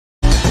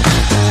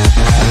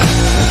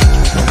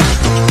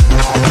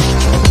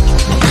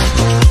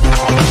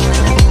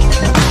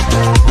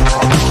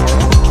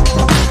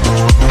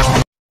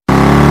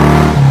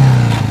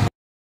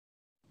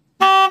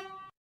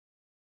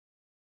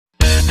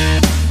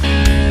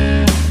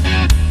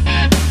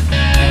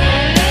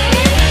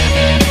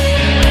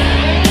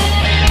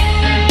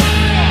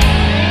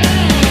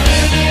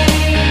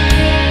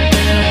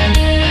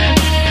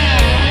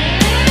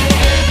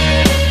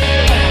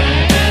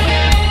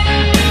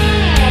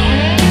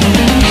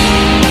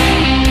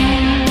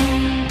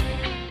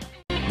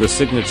the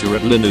signature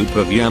at Loop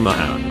of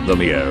Yamaha, the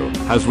Mio,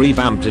 has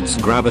revamped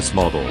its Gravis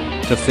model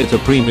to fit a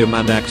premium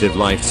and active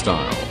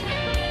lifestyle.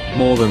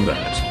 More than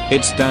that,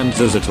 it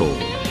stands as a tool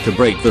to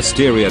break the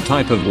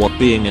stereotype of what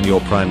being in your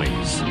prime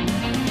is.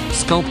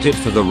 Sculpted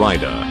for the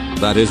rider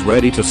that is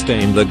ready to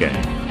stay in the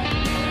game.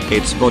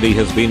 Its body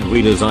has been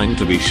redesigned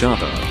to be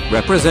sharper,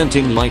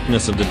 representing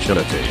lightness and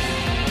agility.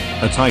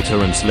 A tighter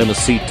and slimmer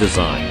seat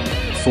design,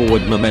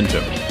 forward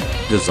momentum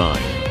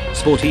design,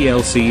 sporty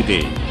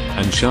LCD,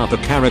 and sharper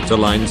character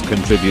lines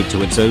contribute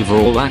to its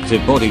overall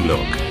active body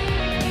look.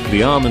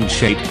 The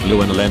almond-shaped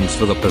lunar lens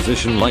for the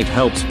position light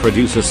helps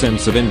produce a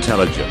sense of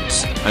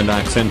intelligence, and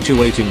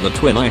accentuating the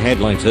twin-eye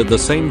headlight at the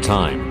same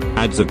time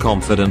adds a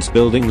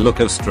confidence-building look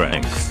of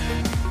strength.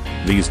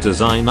 These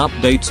design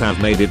updates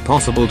have made it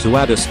possible to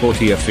add a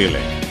sportier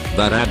feeling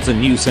that adds a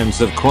new sense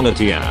of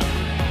quality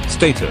and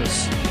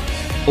status.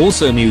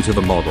 Also new to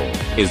the model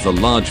is the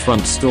large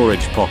front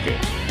storage pocket.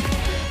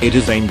 It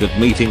is aimed at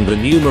meeting the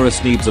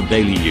numerous needs of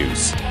daily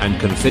use and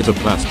can fit a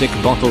plastic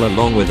bottle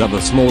along with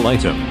other small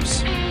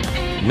items.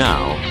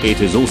 Now, it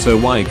is also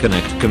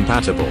Y-Connect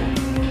compatible,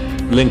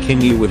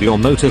 linking you with your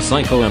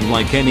motorcycle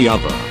unlike any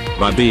other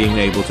by being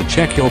able to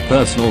check your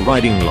personal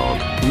riding log,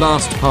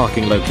 last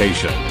parking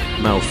location,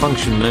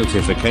 malfunction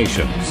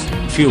notifications,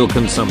 fuel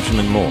consumption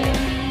and more.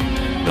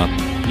 The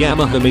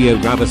Yamaha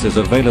Mio Gravis is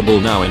available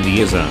now in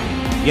the E-Zone,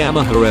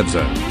 Yamaha Rev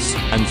Zones,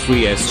 and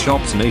 3S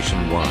shops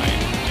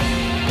nationwide.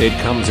 It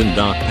comes in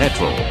dark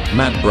petrol,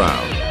 matte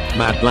brown,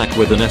 matte black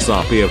with an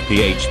SRP of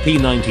PHP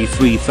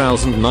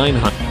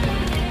 93,900.